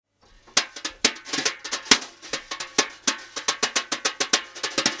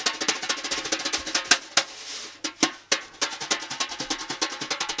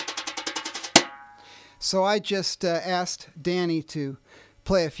So I just asked Danny to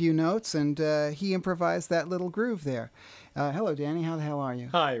play a few notes, and he improvised that little groove there. Hello, Danny. How the hell are you?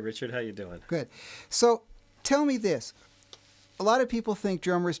 Hi, Richard. How you doing? Good. So tell me this. A lot of people think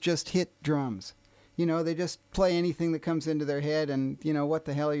drummers just hit drums. You know, they just play anything that comes into their head, and, you know, what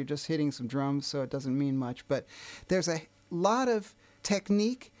the hell, you're just hitting some drums, so it doesn't mean much. But there's a lot of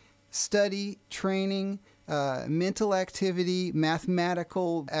technique, study, training, mental activity,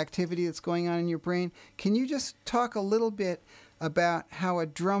 mathematical activity that's going on in your brain. Can you just talk a little bit about how a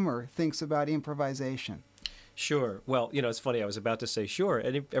drummer thinks about improvisation? Sure. Well, you know, it's funny. I was about to say sure.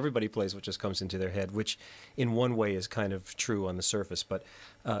 And everybody plays what just comes into their head, which in one way is kind of true on the surface. But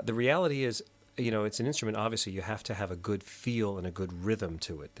the reality is, you know, it's an instrument. Obviously, you have to have a good feel and a good rhythm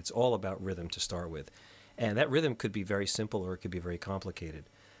to it. It's all about rhythm to start with. And that rhythm could be very simple or it could be very complicated.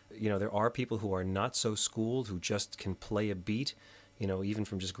 You know, there are people who are not so schooled, who just can play a beat, you know, even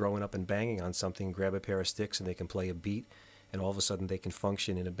from just growing up and banging on something, grab a pair of sticks and they can play a beat, and all of a sudden they can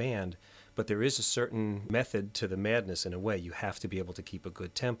function in a band. But there is a certain method to the madness in a way. You have to be able to keep a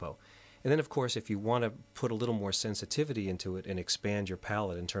good tempo. And then, of course, if you want to put a little more sensitivity into it and expand your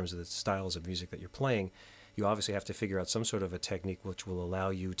palette in terms of the styles of music that you're playing, you obviously have to figure out some sort of a technique which will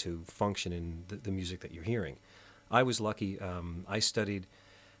allow you to function in the music that you're hearing. I was lucky. I studied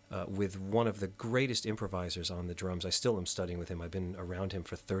with one of the greatest improvisers on the drums. I still am studying with him. I've been around him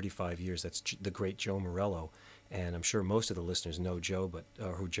for 35 years. That's the great Joe Morello. And I'm sure most of the listeners know Joe, but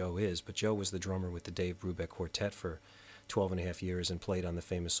who Joe is. But Joe was the drummer with the Dave Brubeck Quartet for 12 and a half years and played on the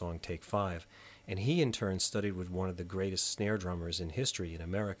famous song Take 5. And he, in turn, studied with one of the greatest snare drummers in history in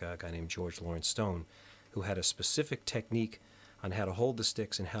America, a guy named George Lawrence Stone, who had a specific technique on how to hold the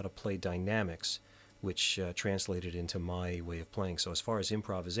sticks and how to play dynamics, which translated into my way of playing. So as far as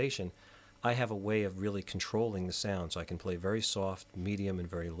improvisation, I have a way of really controlling the sound. So I can play very soft, medium, and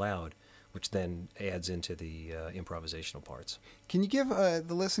very loud, which then adds into the improvisational parts. Can you give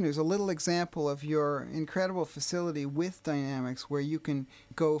the listeners a little example of your incredible facility with dynamics where you can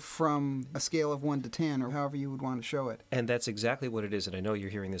go from a scale of 1 to 10 or however you would want to show it? And that's exactly what it is, and I know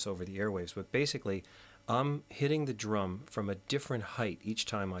you're hearing this over the airwaves, but basically I'm hitting the drum from a different height each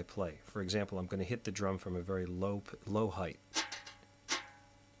time I play. For example, I'm going to hit the drum from a very low height.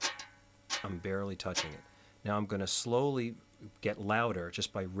 I'm barely touching it. Now I'm going to slowly get louder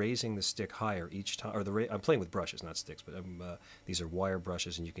just by raising the stick higher each time. I'm playing with brushes, not sticks, but these are wire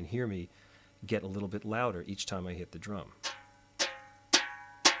brushes, and you can hear me get a little bit louder each time I hit the drum.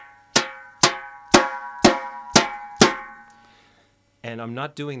 And I'm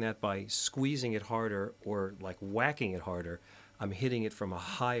not doing that by squeezing it harder or like whacking it harder. I'm hitting it from a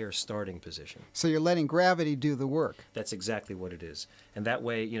higher starting position. So you're letting gravity do the work. That's exactly what it is. And that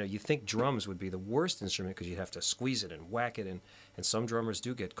way, you know, you think drums would be the worst instrument because you'd have to squeeze it and whack it. And some drummers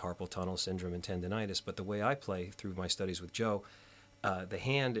do get carpal tunnel syndrome and tendinitis. But the way I play through my studies with Joe, the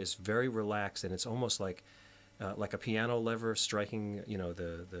hand is very relaxed, and it's almost like a piano lever striking, you know,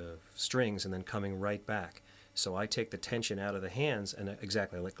 the strings and then coming right back. So I take the tension out of the hands, and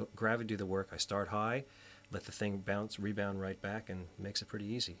exactly, I let gravity do the work. I start high, let the thing bounce, rebound right back, and makes it pretty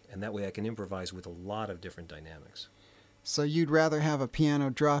easy. And that way I can improvise with a lot of different dynamics. So you'd rather have a piano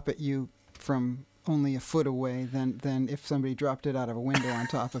drop at you from only a foot away than if somebody dropped it out of a window on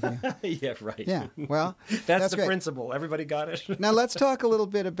top of you. Yeah, right. Yeah, well, that's the great. principle. Everybody got it? Now let's talk a little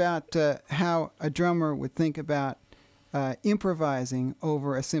bit about how a drummer would think about improvising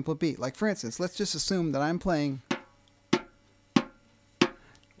over a simple beat. Like, for instance, let's just assume that I'm playing.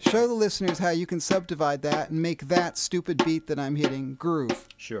 Show the listeners how you can subdivide that and make that stupid beat that I'm hitting groove.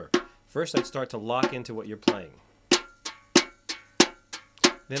 Sure. First, I'd start to lock into what you're playing.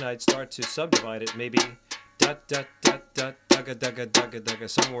 Then I'd start to subdivide it, maybe da da da da dugga dugga dugga dugga,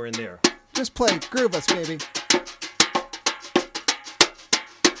 somewhere in there. Just play, groove us, baby.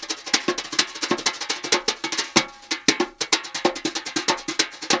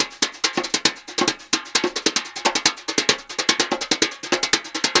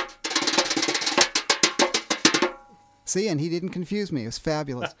 See, and he didn't confuse me. It was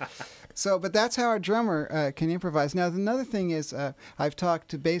fabulous. But that's how a drummer can improvise. Now, another thing is I've talked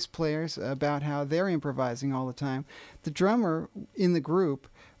to bass players about how they're improvising all the time. The drummer in the group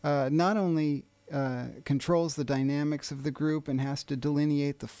not only controls the dynamics of the group and has to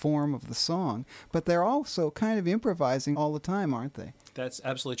delineate the form of the song, but they're also kind of improvising all the time, aren't they? That's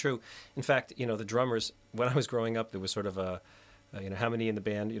absolutely true. In fact, you know, the drummers, when I was growing up, there was sort of a how many in the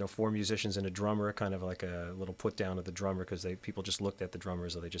band? 4 musicians and a drummer, kind of like a little put down of the drummer, because people just looked at the drummer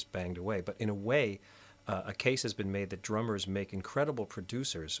as though they just banged away. But in a way, a case has been made that drummers make incredible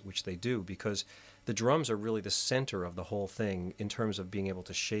producers, which they do, because the drums are really the center of the whole thing in terms of being able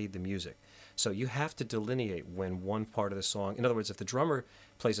to shade the music. So you have to delineate when one part of the song, in other words, if the drummer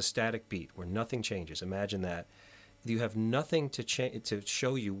plays a static beat where nothing changes, imagine that, you have nothing to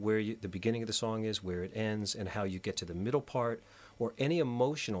show you where the beginning of the song is, where it ends, and how you get to the middle part, or any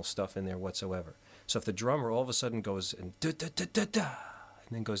emotional stuff in there whatsoever. So if the drummer all of a sudden goes and da-da-da-da-da,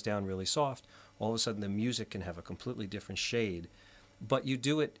 and then goes down really soft, all of a sudden the music can have a completely different shade. But you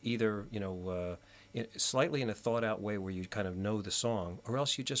do it either, slightly in a thought-out way where you kind of know the song, or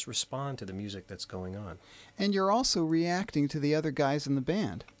else you just respond to the music that's going on. And you're also reacting to the other guys in the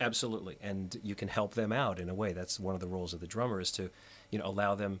band. Absolutely, and you can help them out in a way. That's one of the roles of the drummer, is to,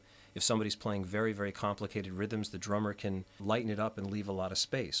 allow them. If somebody's playing very, very complicated rhythms, the drummer can lighten it up and leave a lot of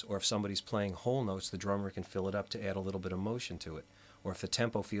space. Or if somebody's playing whole notes, the drummer can fill it up to add a little bit of motion to it. Or if the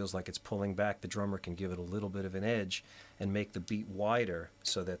tempo feels like it's pulling back, the drummer can give it a little bit of an edge and make the beat wider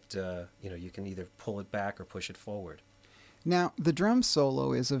so that you can either pull it back or push it forward. Now, the drum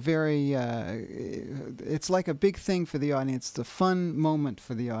solo is a very, it's like a big thing for the audience. It's a fun moment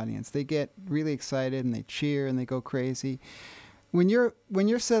for the audience. They get really excited and they cheer and they go crazy. When you're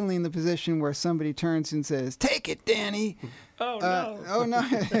suddenly in the position where somebody turns and says, "Take it, Danny." Oh, no. Oh, no.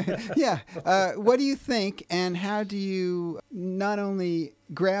 Yeah. What do you think, and how do you not only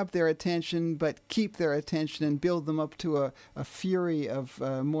grab their attention, but keep their attention and build them up to a fury of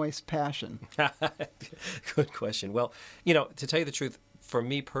moist passion? Good question. Well, to tell you the truth, for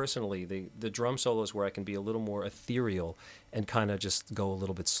me personally, the drum solos where I can be a little more ethereal and kind of just go a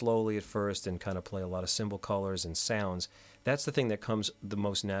little bit slowly at first and kind of play a lot of cymbal colors and sounds, that's the thing that comes the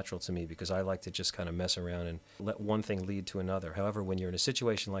most natural to me, because I like to just kind of mess around and let one thing lead to another. However, when you're in a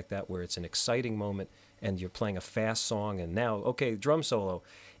situation like that where it's an exciting moment and you're playing a fast song and now, okay, drum solo,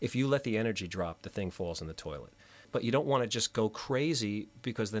 if you let the energy drop, the thing falls in the toilet. But you don't want to just go crazy,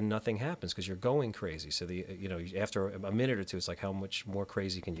 because then nothing happens, because you're going crazy. So after a minute or two, it's like, how much more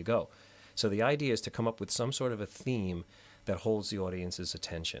crazy can you go? So the idea is to come up with some sort of a theme that holds the audience's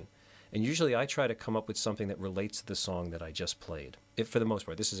attention. And usually I try to come up with something that relates to the song that I just played. For the most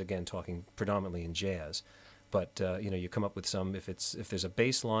part, this is again talking predominantly in jazz, but you come up with some. If there's a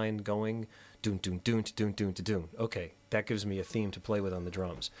bass line going, doon doon doon doon doon doon, okay, that gives me a theme to play with on the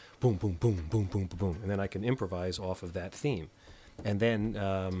drums. Boom boom boom boom boom boom boom, and then I can improvise off of that theme, and then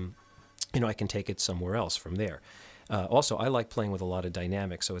I can take it somewhere else from there. Also, I like playing with a lot of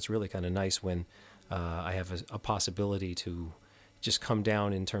dynamics, so it's really kind of nice when I have a possibility to just come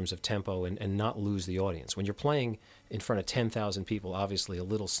down in terms of tempo and not lose the audience. When you're playing in front of 10,000 people, obviously a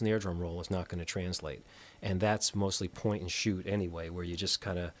little snare drum roll is not going to translate. And that's mostly point and shoot anyway, where you just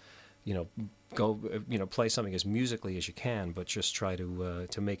kind of, go, play something as musically as you can, but just try to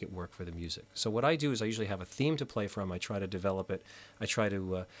make it work for the music. So what I do is I usually have a theme to play from. I try to develop it. I try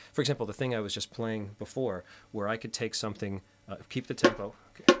to, for example, the thing I was just playing before, where I could take something, keep the tempo.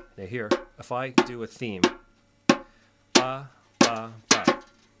 Okay. Now here, if I do a theme, ba, ba, ba,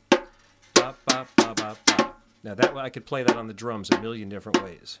 ba, ba, ba, ba, ba. Now that I could play that on the drums a million different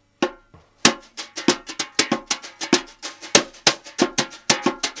ways.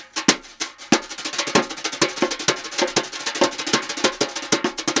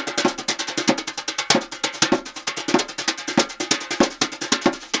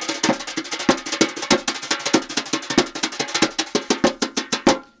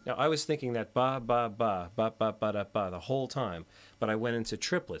 Now, I was thinking that ba, ba, ba, ba, ba, ba, da, ba the whole time, but I went into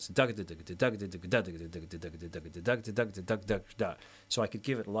triplets. So I could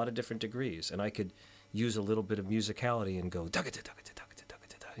give it a lot of different degrees, and I could use a little bit of musicality and go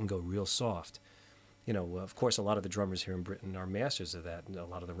and go real soft. Of course, a lot of the drummers here in Britain are masters of that, and a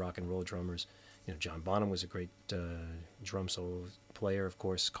lot of the rock and roll drummers. John Bonham was a great drum solo player, of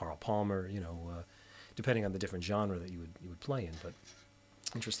course. Carl Palmer, depending on the different genre that you would play in, but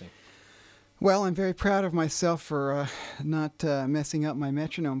interesting. Well, I'm very proud of myself for not messing up my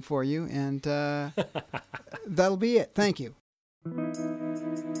metronome for you, and that'll be it. Thank you.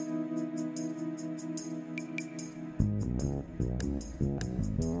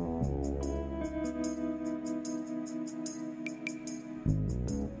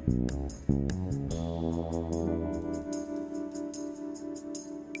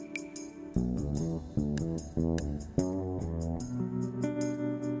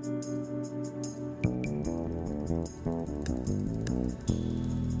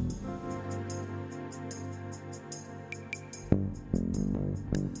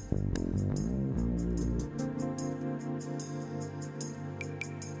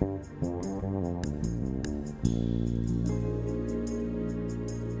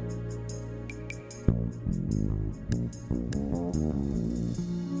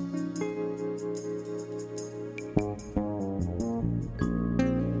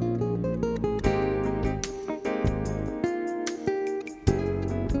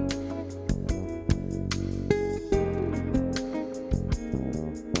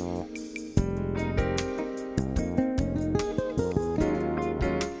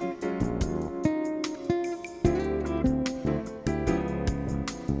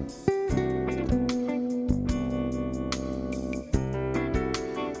 Bye.